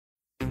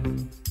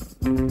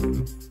It's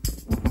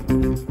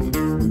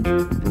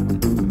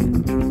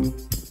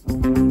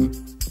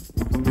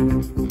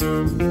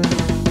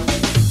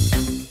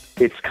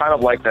kind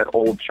of like that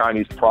old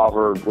Chinese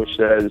proverb which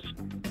says,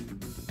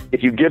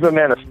 if you give a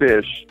man a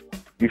fish,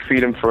 you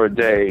feed him for a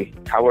day.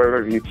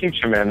 However, if you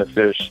teach a man to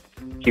fish,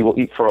 he will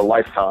eat for a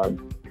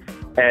lifetime.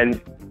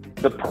 And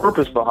the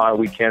purpose behind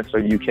We Can So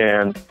You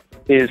Can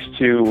is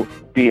to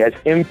be as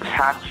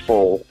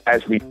impactful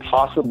as we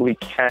possibly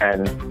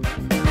can.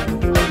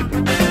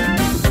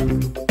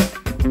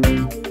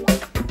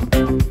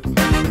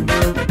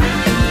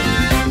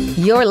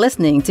 You're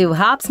listening to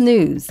Hops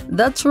News,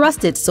 the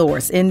trusted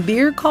source in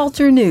beer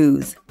culture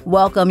news.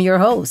 Welcome your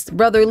hosts,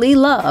 Brother Lee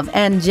Love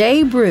and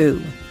Jay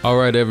Brew. All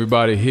right,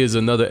 everybody, here's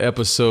another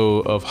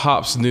episode of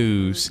Hops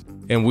News,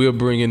 and we're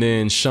bringing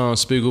in Sean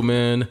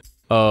Spiegelman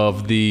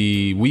of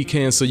the We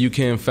Can So You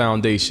Can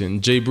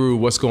Foundation. Jay Brew,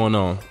 what's going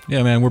on?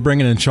 Yeah, man, we're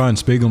bringing in Sean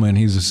Spiegelman.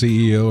 He's the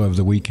CEO of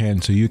the We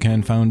Can So You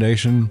Can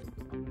Foundation.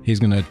 He's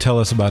going to tell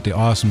us about the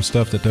awesome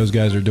stuff that those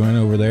guys are doing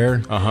over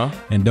there.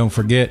 And don't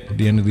forget, at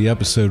the end of the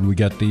episode, we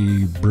got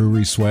the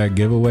brewery swag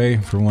giveaway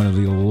for one of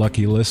the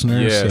lucky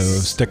listeners. Yes. So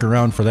stick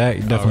around for that.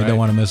 You definitely don't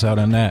want to miss out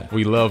on that.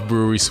 We love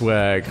brewery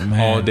swag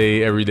all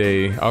day, every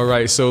day. All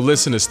right, so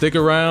listen, stick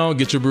around,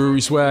 get your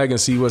brewery swag, and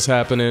see what's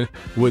happening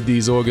with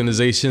these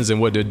organizations and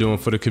what they're doing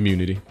for the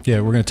community. Yeah,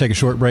 we're going to take a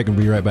short break and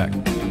be right back.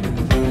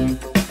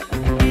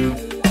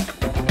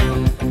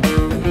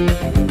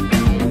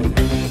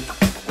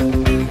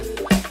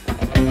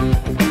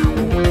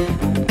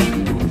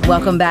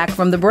 Welcome back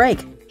from the break.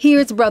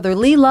 Here's Brother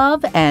Lee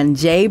Love and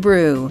Jay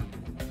Brew.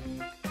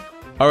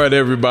 All right,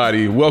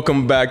 everybody.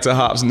 Welcome back to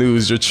Hops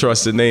News, your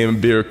trusted name in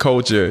beer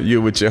culture.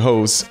 You're with your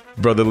hosts,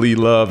 Brother Lee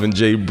Love and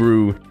Jay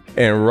Brew.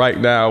 And right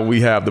now,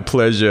 we have the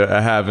pleasure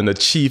of having the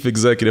Chief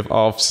Executive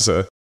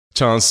Officer,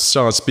 Sean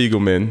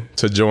Spiegelman,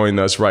 to join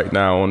us right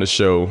now on the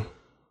show.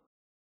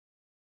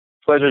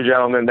 Pleasure,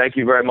 gentlemen. Thank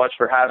you very much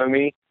for having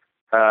me.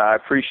 I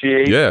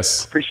appreciate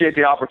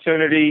the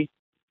opportunity.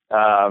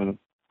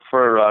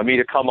 For me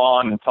to come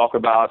on and talk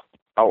about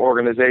our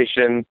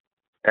organization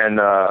and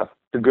the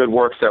good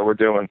works that we're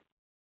doing.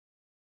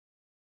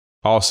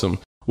 Awesome.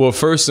 Well,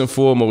 first and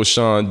foremost,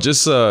 Sean,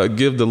 just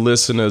give the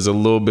listeners a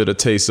little bit of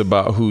taste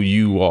about who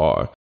you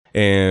are.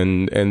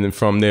 And then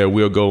from there,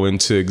 we'll go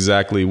into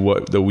exactly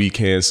what the We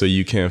Can So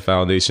You Can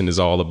Foundation is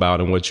all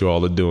about and what you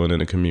all are doing in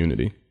the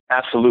community.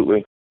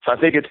 Absolutely. So I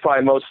think it's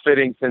probably most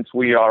fitting, since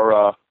we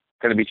are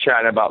going to be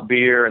chatting about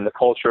beer and the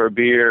culture of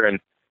beer and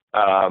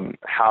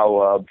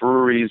how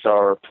breweries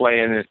are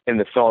playing in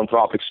the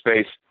philanthropic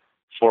space,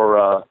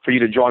 for you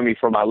to join me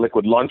for my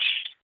liquid lunch.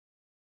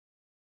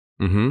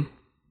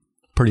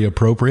 Pretty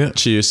appropriate.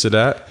 Cheers to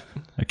that.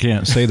 I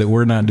can't say that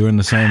we're not doing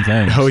the same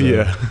thing. Oh, so.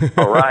 Yeah.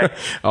 All right.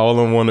 All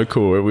on one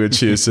accord. We'll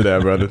cheers to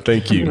that, brother.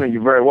 Thank you.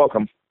 You're very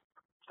welcome.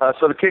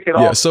 So to kick it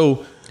off.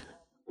 So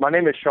my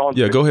name is Sean.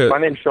 Yeah, go ahead. My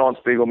name is Sean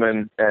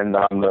Spiegelman, and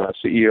I'm the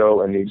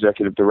CEO and the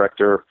executive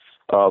director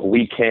of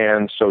We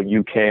Can So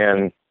You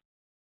Can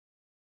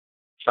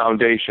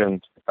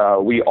Foundation.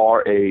 We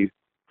are a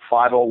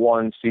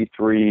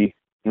 501c3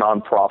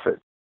 nonprofit.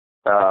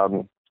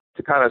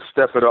 To kind of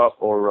step it up,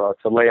 or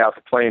to lay out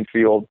the playing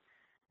field,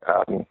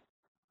 I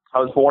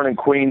was born in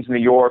Queens, New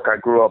York. I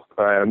grew up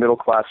in a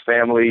middle-class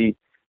family,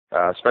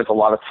 spent a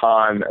lot of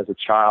time as a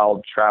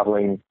child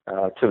traveling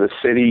to the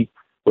city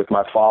with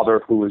my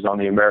father, who was on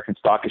the American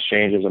Stock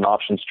Exchange as an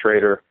options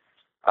trader.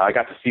 I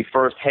got to see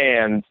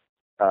firsthand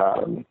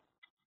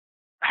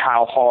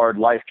how hard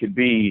life could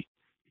be,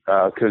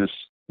 because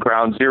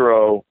ground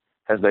zero,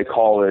 as they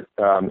call it,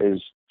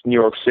 is New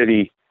York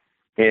City,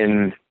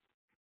 in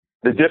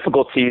the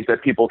difficulties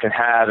that people can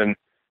have, and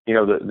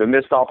the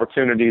missed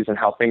opportunities and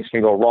how things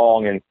can go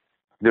wrong. And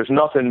there's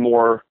nothing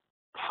more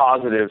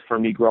positive for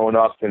me growing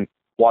up than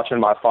watching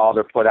my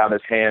father put out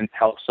his hand to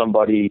help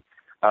somebody,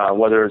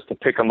 whether it's to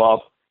pick them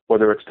up,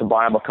 whether it's to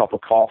buy them a cup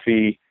of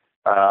coffee,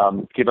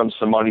 give them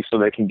some money so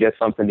they can get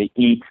something to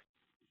eat.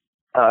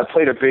 It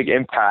played a big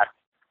impact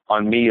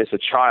on me as a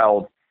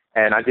child.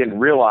 And I didn't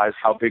realize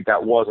how big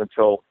that was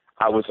until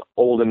I was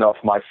old enough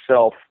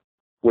myself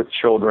with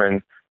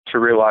children to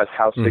realize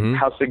how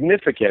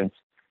significant,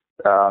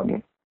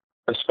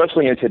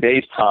 especially in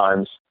today's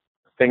times,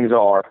 things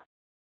are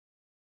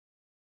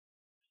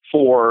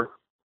for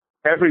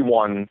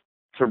everyone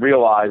to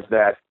realize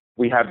that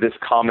we have this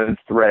common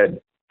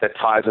thread that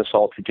ties us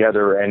all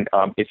together, and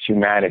it's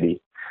humanity.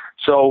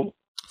 So,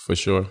 for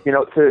sure,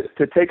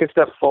 to take a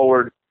step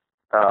forward,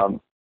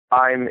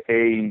 I'm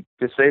a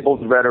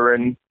disabled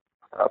veteran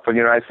for the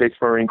United States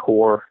Marine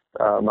Corps.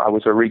 I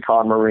was a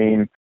recon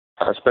Marine.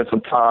 I spent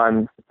some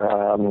time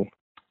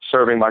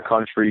serving my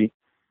country.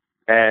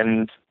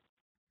 And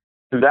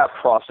through that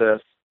process,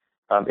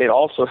 it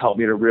also helped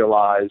me to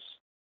realize,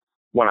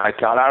 when I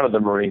got out of the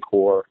Marine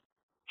Corps,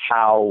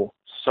 how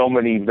so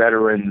many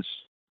veterans,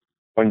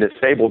 when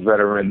disabled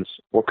veterans,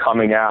 were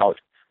coming out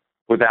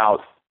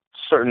without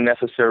certain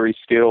necessary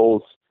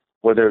skills,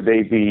 whether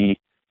they be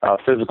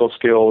physical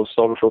skills,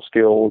 social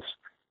skills,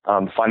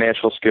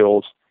 financial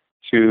skills,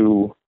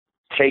 to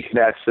take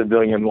that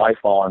civilian life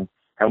on.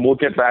 And we'll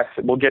get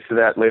to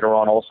that later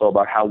on also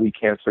about how We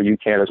Can So You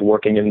Can is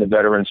working in the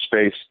veteran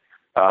space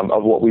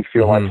of what we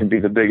feel like can be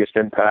the biggest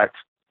impact.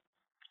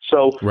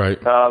 So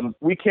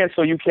We Can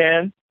So You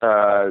Can,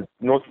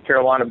 North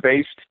Carolina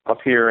based up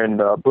here in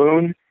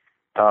Boone.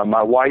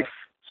 My wife,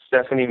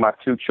 Stephanie, my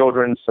 2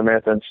 children,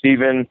 Samantha and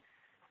Stephen,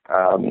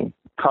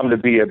 come to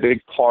be a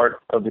big part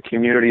of the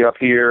community up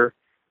here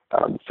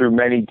through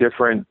many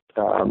different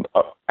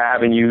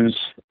avenues,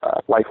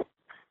 like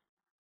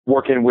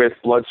working with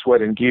Blood,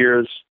 Sweat, and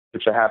Gears,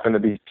 which I happen to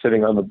be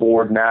sitting on the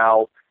board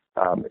now.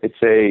 It's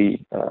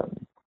a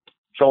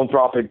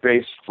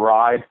philanthropic-based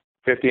ride,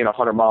 50 and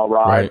 100-mile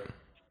ride. Right.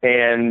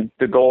 And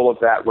the goal of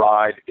that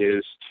ride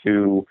is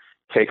to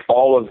take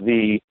all of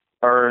the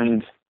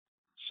earned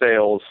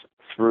sales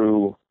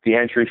through the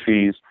entry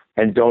fees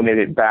and donate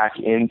it back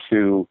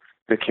into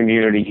the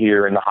community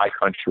here in the high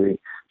country.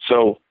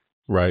 So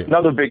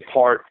another big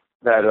part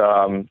that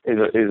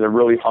is a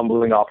really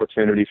humbling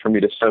opportunity for me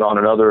to sit on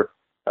another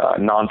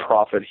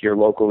nonprofit here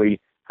locally,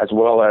 as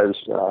well as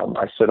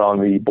I sit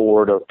on the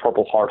board of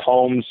Purple Heart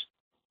Homes,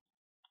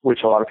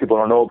 which a lot of people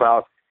don't know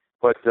about,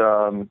 but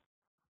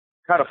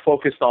kind of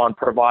focused on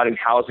providing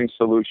housing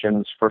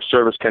solutions for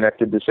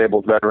service-connected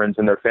disabled veterans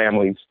and their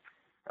families.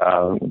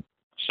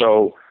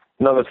 So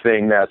another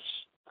thing that's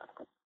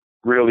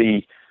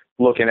really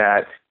looking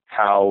at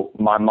how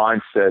my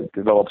mindset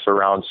develops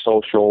around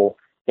social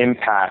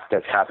impact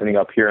that's happening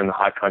up here in the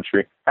high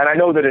country. And I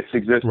know that it's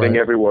existing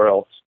everywhere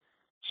else.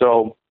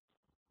 So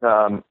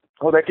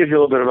that gives you a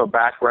little bit of a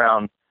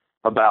background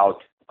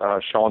about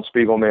Sean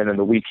Spiegelman and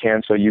the We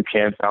Can So You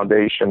Can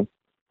Foundation.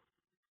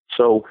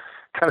 So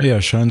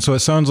Sean. So it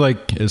sounds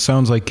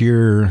like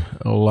you're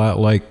a lot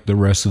like the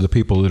rest of the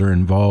people that are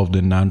involved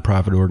in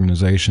nonprofit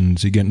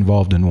organizations. You get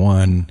involved in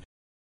one,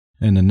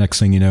 and the next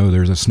thing you know,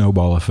 there's a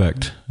snowball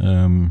effect.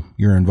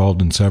 You're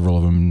involved in several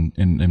of them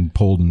and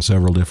pulled in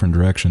several different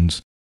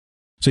directions.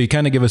 So you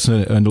kind of give us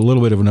a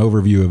little bit of an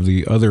overview of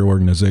the other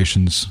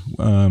organizations.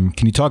 Can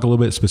you talk a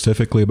little bit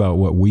specifically about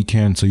what We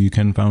Can So You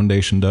Can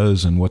Foundation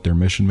does and what their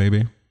mission may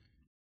be?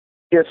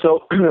 Yeah,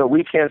 so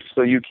We Can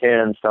So You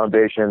Can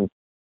Foundation,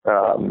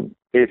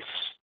 it's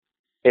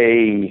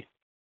a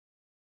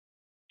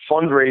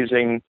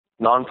fundraising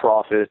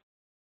nonprofit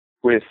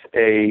with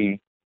a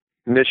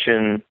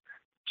mission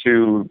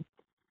to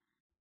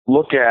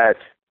look at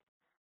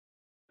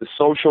the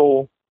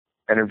social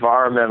and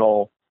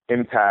environmental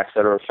impacts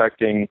that are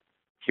affecting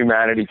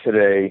humanity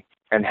today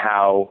and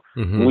how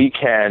we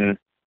can,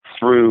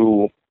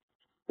 through,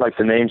 like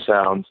the name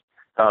sounds,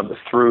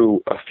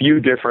 through a few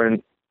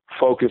different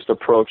focused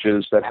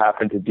approaches that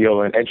happen to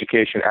deal in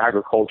education,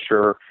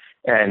 agriculture,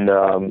 and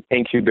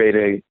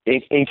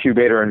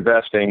incubator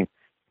investing,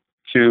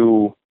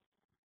 to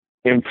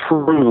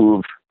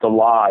improve the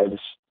lives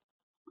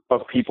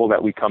of people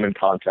that we come in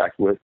contact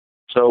with.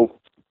 So,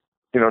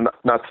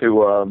 not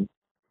to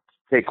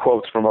take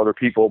quotes from other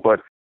people,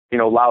 but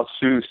Lao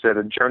Tzu said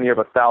a journey of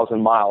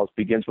 1,000 miles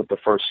begins with the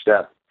first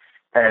step.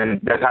 And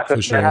that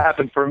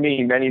happened for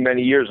me many,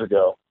 many years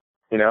ago,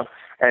 and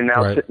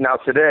now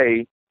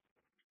today,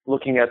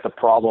 looking at the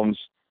problems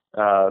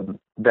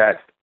that,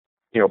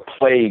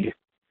 plague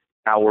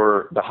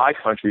the high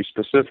country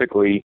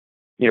specifically,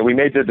 we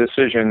made the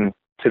decision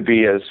to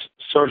be as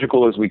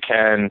surgical as we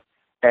can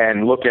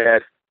and look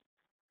at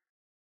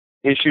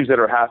issues that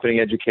are happening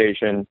in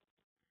education,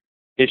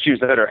 issues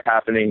that are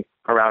happening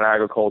around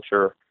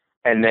agriculture,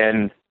 and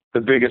then the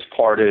biggest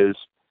part is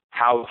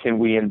how can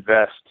we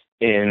invest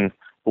in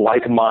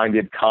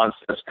like-minded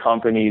concepts,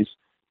 companies,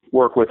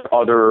 work with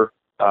other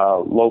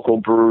local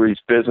breweries,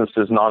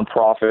 businesses,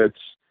 nonprofits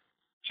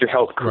to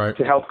help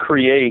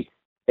create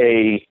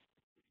a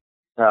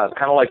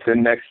kind of like the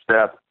next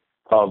step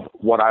of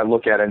what I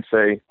look at and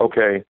say,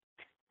 okay,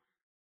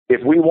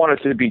 if we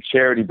wanted to be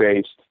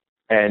charity-based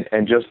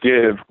and just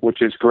give,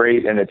 which is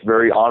great and it's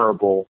very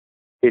honorable,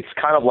 it's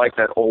kind of like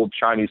that old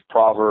Chinese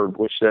proverb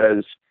which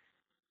says,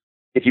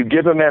 if you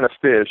give a man a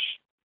fish,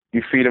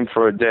 you feed him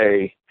for a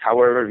day.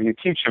 However, if you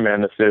teach a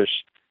man to fish,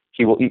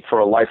 he will eat for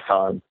a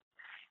lifetime.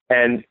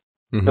 And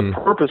the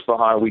purpose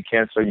behind We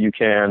Can So You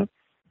Can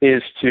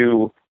is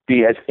to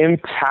be as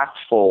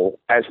impactful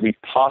as we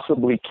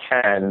possibly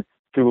can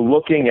through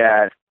looking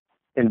at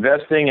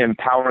investing and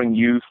empowering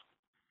youth,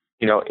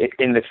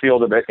 in the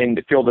field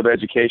of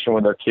education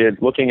with their kids,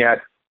 looking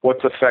at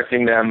what's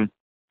affecting them,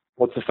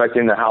 what's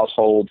affecting the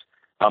household,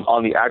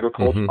 on the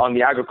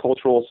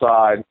agricultural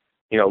side,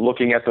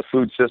 looking at the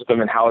food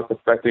system and how it's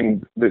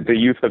affecting the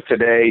youth of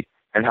today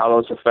and how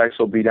those effects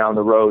will be down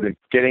the road, and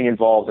getting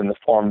involved in the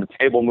farm to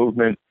table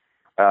movement,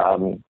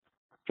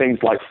 things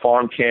like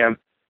farm camp,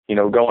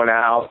 going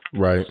out,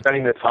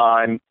 spending the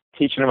time,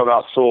 teaching them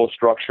about soil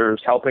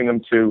structures, helping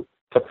them to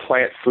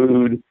plant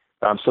food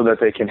so that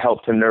they can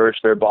help to nourish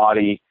their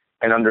body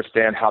and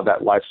understand how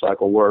that life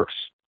cycle works.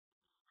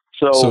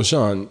 So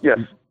Sean, yes.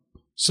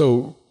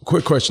 So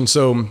quick question.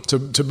 So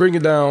to bring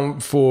it down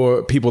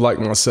for people like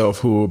myself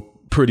who are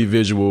pretty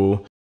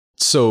visual,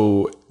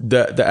 so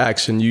the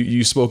action,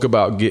 you spoke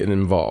about getting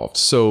involved.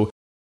 So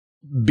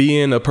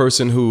being a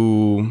person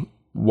who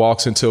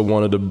walks into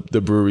one of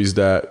the breweries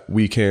that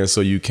We Can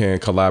So You Can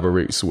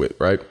collaborates with,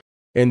 right?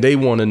 And they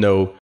want to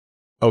know,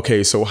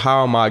 okay, so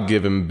how am I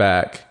giving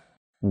back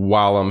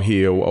while I'm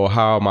here, or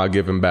how am I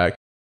giving back?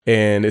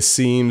 And it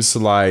seems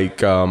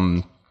like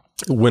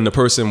when the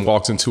person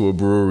walks into a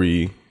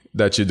brewery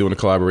that you're doing a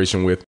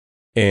collaboration with,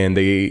 and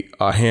they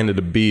are handed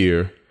a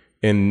beer,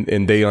 and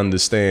they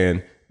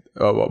understand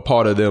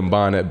part of them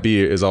buying that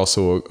beer is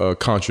also a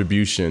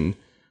contribution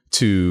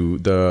to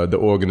the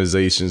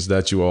organizations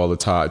that you all are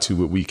tied to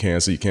with We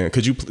Can So You Can.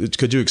 Could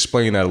you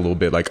explain that a little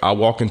bit? Like, I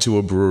walk into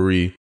a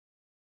brewery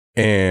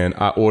and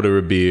I order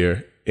a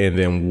beer, and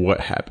then what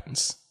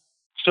happens?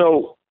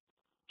 So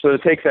to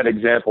take that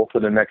example to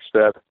the next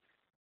step,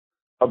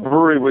 a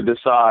brewery would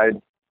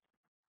decide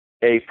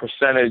a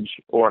percentage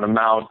or an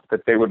amount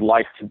that they would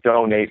like to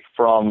donate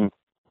from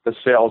the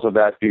sales of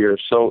that beer.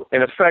 So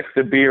in effect,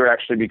 the beer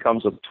actually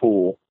becomes a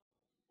tool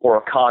or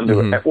a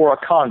conduit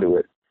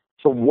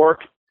to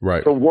work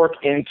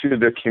into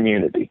the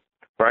community,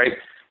 right?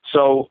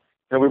 So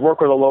we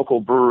work with a local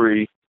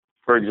brewery,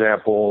 for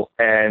example,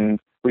 and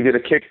we did a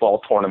kickball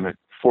tournament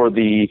for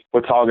the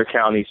Watauga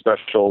County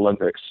Special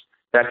Olympics.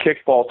 That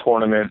kickball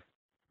tournament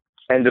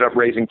ended up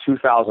raising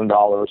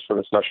 $2,000 for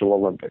the Special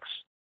Olympics.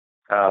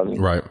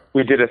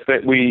 We did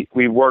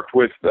we worked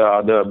with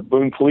the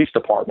Boone Police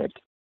Department,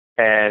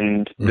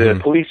 and the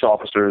police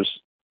officers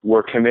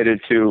were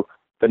committed to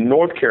the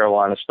North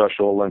Carolina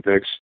Special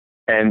Olympics,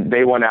 and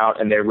they went out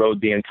and they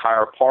rode the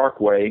entire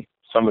parkway,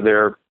 some of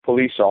their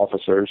police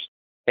officers,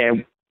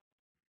 and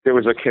there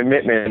was a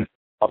commitment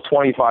of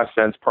 25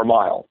 cents per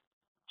mile.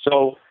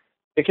 So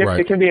it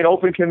can be an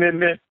open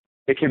commitment.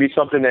 It can be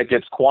something that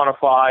gets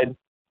quantified,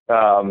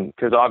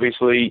 because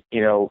obviously,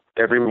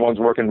 everyone's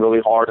working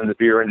really hard in the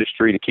beer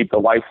industry to keep the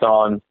lights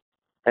on,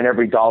 and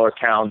every dollar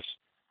counts.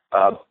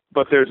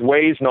 But there's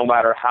ways, no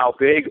matter how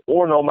big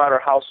or no matter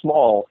how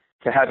small,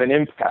 to have an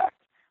impact.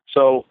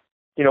 So,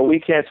 We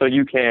Can So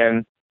You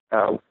Can,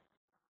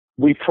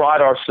 we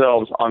pride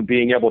ourselves on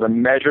being able to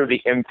measure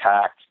the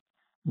impact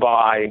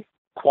by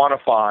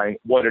quantifying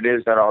what it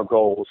is that our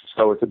goals.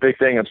 So it's a big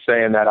thing of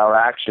saying that our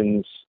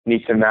actions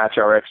need to match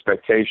our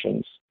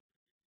expectations.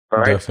 All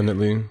right?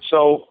 Definitely.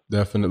 So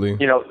definitely,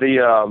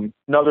 the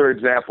another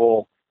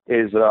example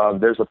is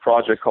there's a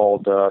project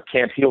called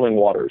Camp Healing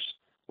Waters,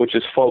 which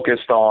is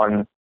focused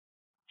on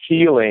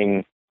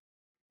healing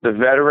the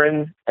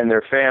veteran and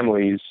their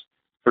families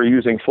for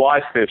using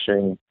fly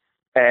fishing,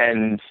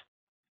 and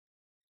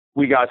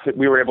we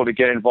were able to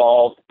get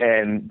involved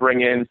and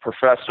bring in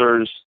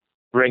professors,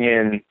 bring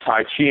in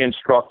Tai Chi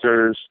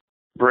instructors,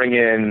 bring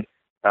in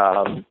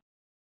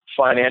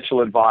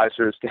financial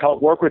advisors to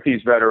help work with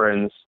these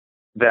veterans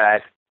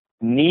that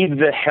need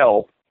the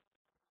help,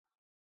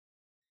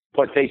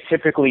 but they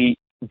typically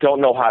don't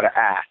know how to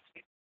ask,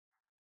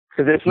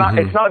 because it's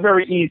not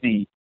very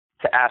easy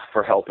to ask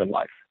for help in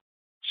life.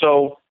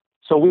 So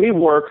we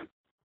work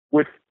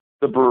with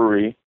the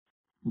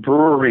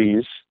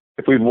breweries,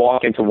 if we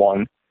walk into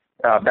one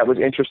that was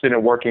interested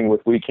in working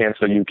with We Can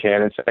So You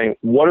Can, and saying,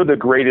 what are the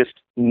greatest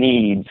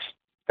needs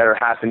that are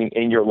happening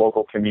in your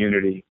local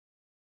community?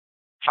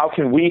 How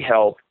can we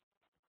help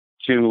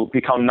to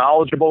become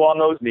knowledgeable on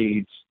those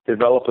needs,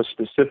 develop a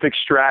specific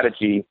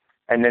strategy,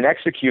 and then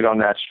execute on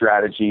that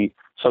strategy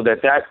so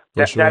that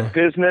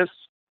business,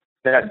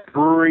 that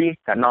brewery,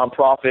 that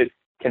nonprofit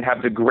can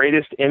have the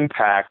greatest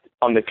impact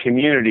on the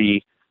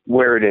community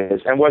where it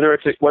is. And whether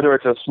it's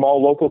a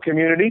small local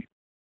community,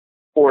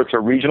 or it's a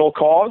regional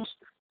cause,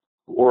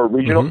 or a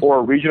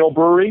regional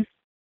brewery,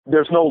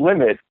 there's no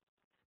limit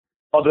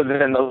other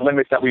than the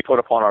limits that we put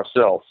upon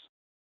ourselves.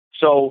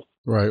 So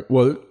right.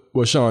 Well,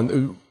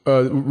 Sean,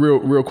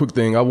 real quick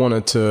thing. I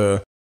wanted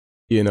to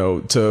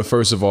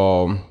first of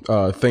all,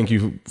 thank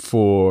you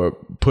for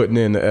putting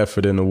in the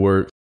effort and the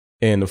work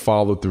and the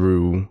follow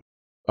through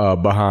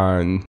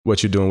behind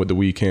what you're doing with the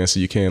We Can So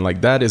You Can.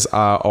 Like, that is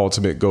our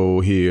ultimate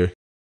goal here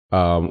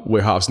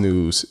with Hops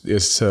News,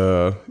 is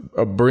to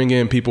bring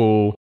in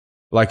people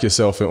like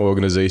yourself and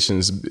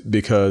organizations,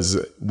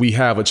 because we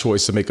have a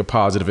choice to make a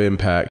positive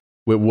impact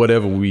with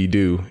whatever we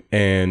do.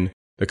 And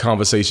the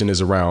conversation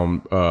is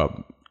around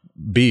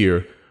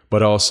beer,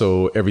 but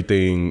also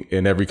everything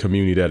in every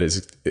community that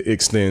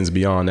extends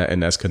beyond that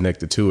and that's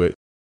connected to it.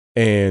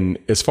 And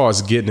as far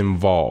as getting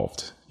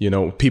involved,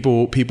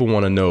 people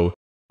want to know,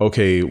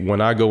 okay, when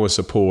I go and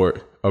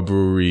support a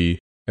brewery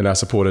and I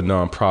support a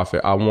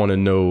nonprofit, I want to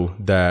know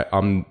that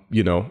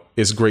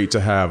it's great to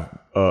have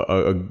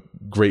a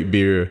great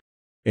beer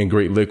and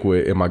great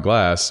liquid in my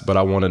glass, but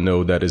I want to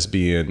know that it's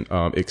being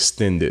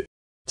extended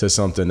to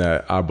something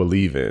that I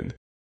believe in.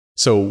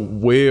 So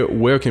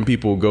where can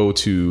people go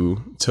to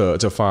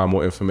find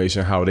more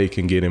information, how they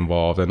can get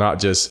involved, and not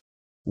just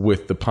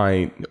with the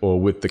pint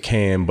or with the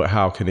can, but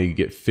how can they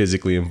get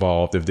physically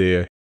involved if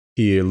they're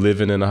here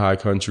living in the high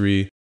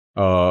country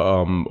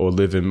or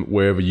living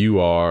wherever you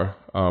are?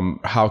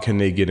 How can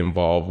they get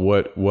involved?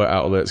 What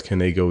outlets can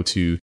they go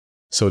to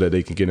so that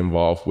they can get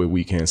involved with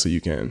We Can So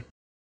You Can?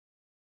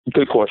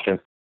 Good question.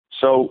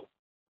 So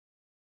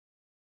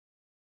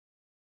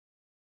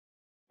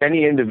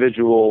any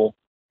individual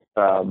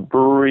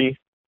brewery,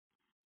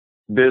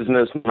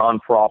 business,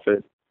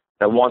 nonprofit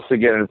that wants to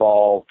get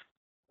involved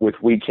with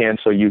We Can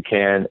So You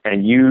Can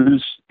and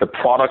use the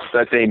products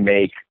that they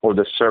make or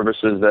the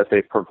services that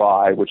they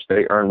provide, which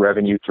they earn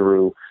revenue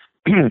through,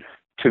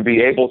 to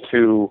be able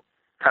to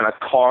kind of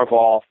carve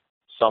off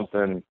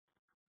something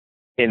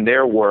in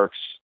their works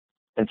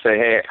and say,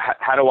 hey,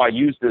 how do I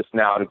use this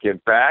now to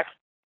give back?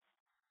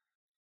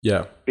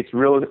 Yeah. It's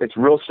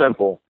real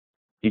simple.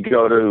 You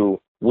go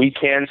to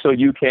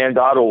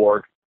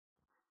wecansoyoucan.org.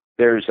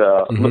 There's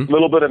a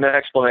little bit of an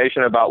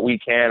explanation about We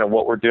Can and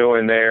what we're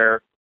doing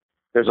there.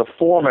 There's a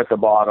form at the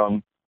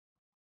bottom,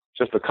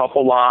 just a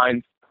couple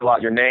lines. Fill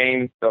out your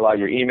name, fill out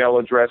your email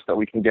address that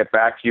we can get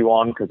back to you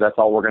on, because that's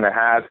all we're going to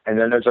have. And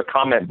then there's a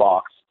comment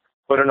box.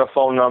 Put in a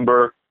phone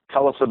number.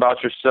 Tell us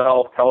about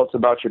yourself. Tell us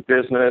about your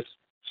business.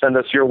 Send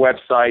us your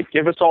website.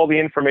 Give us all the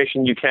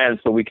information you can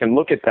so we can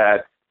look at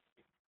that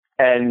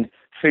and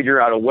figure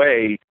out a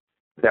way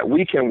that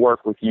we can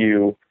work with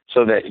you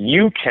so that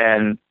you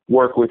can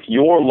work with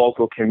your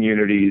local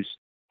communities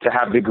to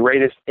have the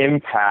greatest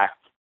impact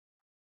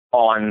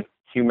on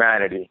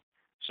humanity.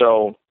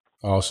 So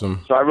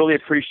awesome. So I really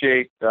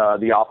appreciate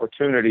the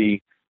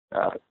opportunity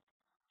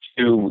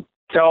to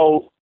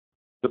tell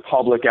the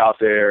public out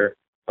there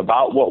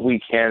about what We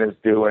Can is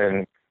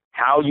doing,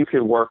 how you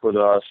can work with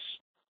us.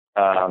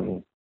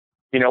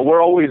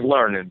 We're always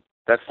learning.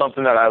 That's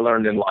something that I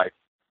learned in life,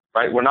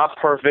 right? We're not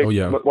perfect. Oh,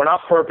 yeah. We're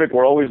not perfect.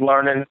 We're always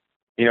learning.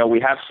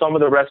 We have some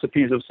of the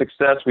recipes of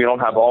success. We don't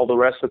have all the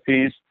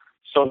recipes.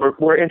 So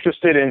we're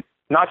interested in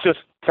not just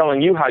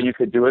telling you how you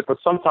could do it, but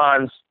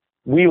sometimes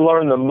we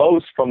learn the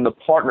most from the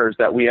partners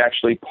that we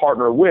actually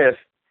partner with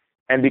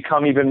and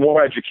become even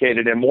more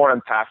educated and more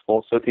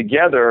impactful. So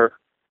together,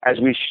 as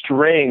we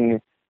string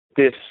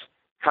this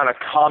kind of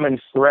common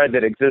thread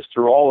that exists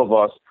through all of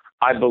us,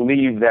 I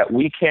believe that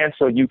We Can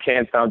So You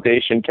Can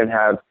Foundation can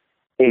have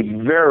a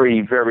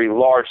very, very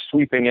large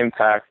sweeping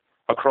impact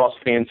across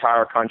the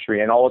entire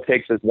country. And all it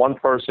takes is one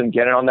person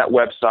getting on that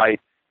website,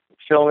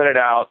 filling it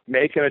out,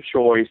 making a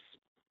choice,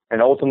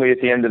 and ultimately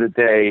at the end of the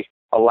day,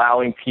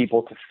 allowing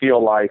people to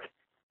feel like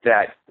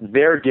that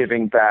they're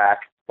giving back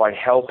by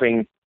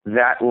helping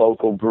that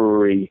local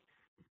brewery,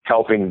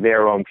 helping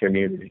their own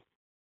community.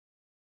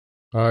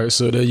 All right,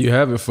 so there you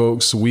have it,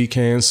 folks.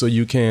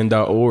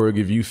 wecansoyoucan.org.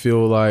 If you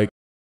feel like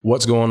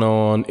what's going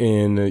on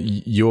in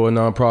your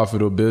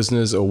nonprofit or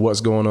business or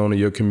what's going on in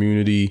your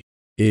community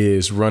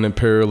is running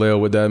parallel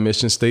with that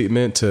mission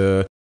statement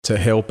to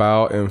help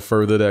out and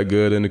further that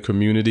good in the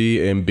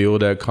community and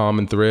build that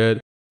common thread,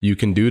 you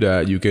can do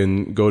that. You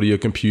can go to your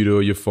computer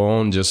or your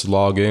phone, just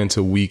log in to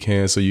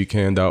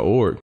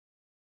wecansoyoucan.org.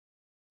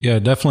 Yeah,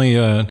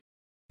 definitely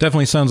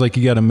sounds like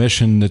you got a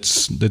mission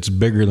that's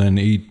bigger than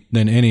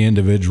any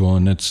individual,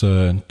 and that's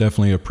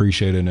definitely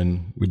appreciated.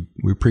 And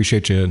we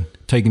appreciate you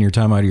taking your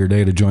time out of your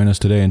day to join us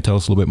today and tell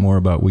us a little bit more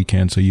about We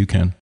Can So You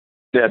Can.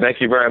 Yeah,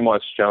 thank you very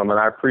much, gentlemen.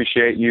 I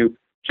appreciate you,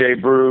 Jay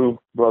Brew,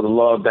 Brother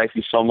Love. Thank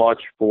you so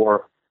much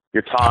for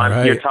your time.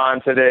 Right. Your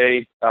time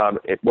today.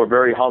 We're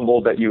very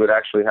humbled that you would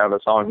actually have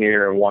us on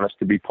here and want us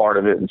to be part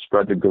of it and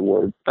spread the good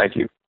word. Thank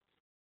you.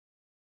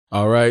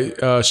 All right,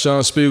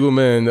 Sean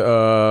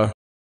Spiegelman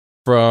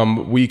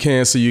from We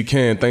Can So You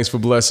Can. Thanks for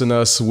blessing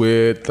us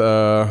with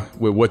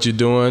what you're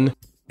doing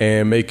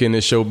and making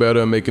this show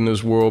better, making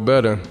this world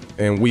better.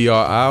 And we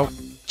are out.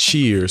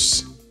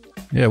 Cheers.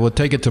 Yeah, we'll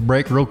take it to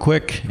break real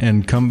quick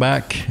and come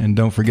back. And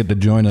don't forget to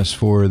join us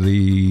for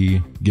the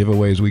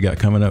giveaways we got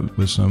coming up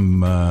with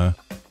some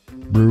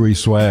brewery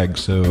swag.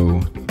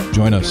 So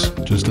join us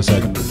just a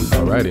second.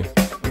 All righty.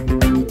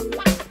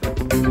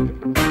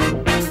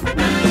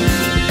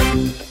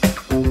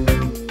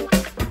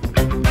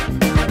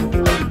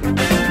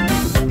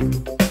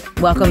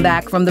 Welcome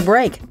back from the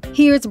break.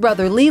 Here's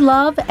Brother Lee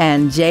Love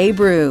and Jay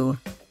Brew.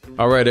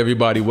 All right,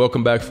 everybody.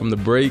 Welcome back from the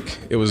break.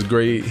 It was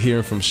great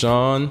hearing from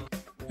Sean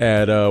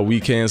at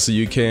We Can So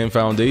You Can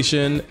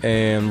Foundation.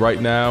 And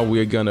right now,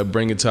 we're going to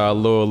bring it to our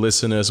loyal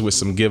listeners with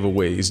some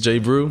giveaways. Jay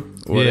Brew?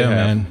 Yeah,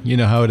 man. You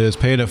know how it is.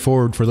 Paying it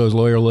forward for those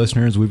loyal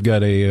listeners. We've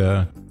got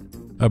a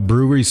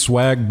brewery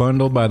swag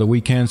bundle by the We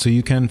Can So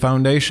You Can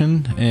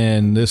Foundation.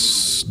 And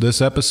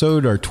this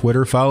episode, our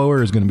Twitter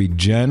follower is going to be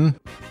Jen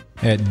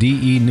at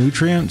DE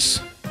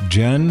Nutrients.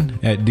 Jen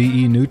at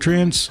DE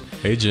Nutrients.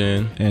 Hey,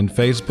 Jen. And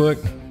Facebook.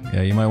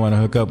 Yeah, you might want to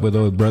hook up with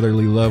old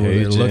brotherly love.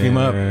 Hey, Look him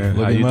up.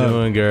 How you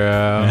doing,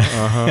 girl?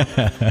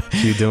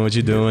 You doing what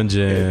you doing,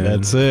 Jen?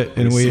 That's it.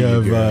 And we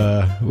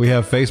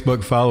have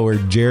Facebook follower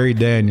Jerry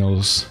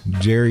Daniels.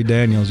 Jerry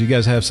Daniels. You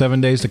guys have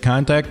 7 days to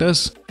contact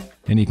us,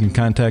 and you can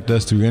contact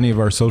us through any of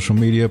our social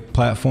media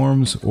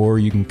platforms, or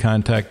you can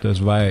contact us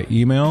via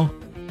email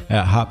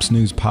at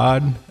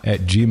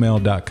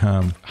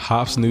hopsnewspod@gmail.com.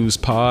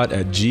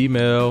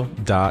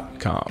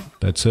 hopsnewspod@gmail.com.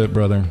 That's it,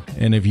 brother.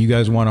 And if you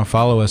guys want to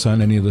follow us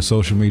on any of the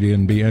social media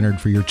and be entered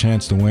for your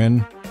chance to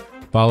win,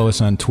 follow us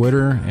on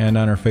Twitter and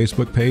on our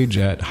Facebook page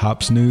at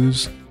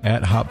hopsnews.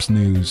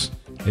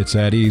 It's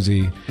that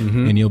easy.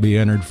 And you'll be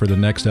entered for the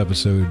next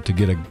episode to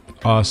get an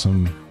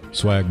awesome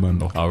swag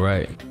bundle. All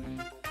right.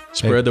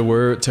 Spread the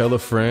word, tell a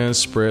friend,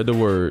 spread the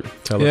word.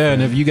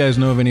 And if you guys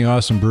know of any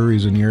awesome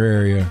breweries in your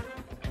area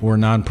or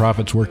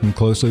nonprofits working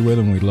closely with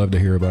them, we'd love to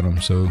hear about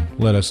them. So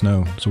let us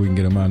know so we can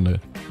get them on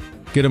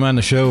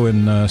the show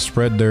and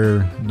spread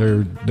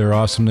their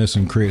awesomeness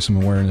and create some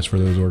awareness for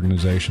those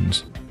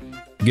organizations.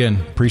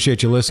 Again,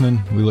 appreciate you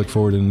listening. We look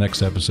forward to the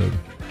next episode.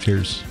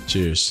 Cheers.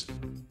 Cheers.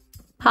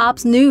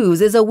 Hops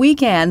News is a We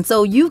Can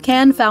So You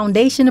Can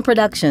Foundation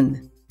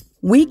production.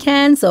 We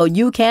Can So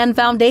You Can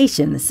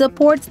Foundation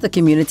supports the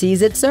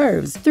communities it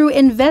serves through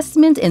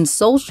investment in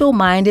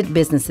social-minded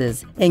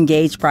businesses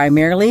engaged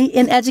primarily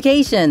in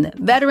education,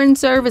 veteran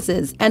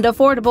services, and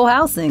affordable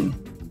housing.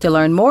 To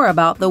learn more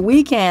about the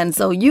We Can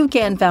So You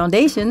Can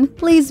Foundation,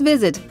 please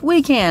visit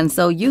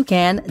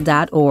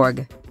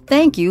wecansoyoucan.org.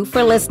 Thank you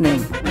for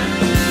listening.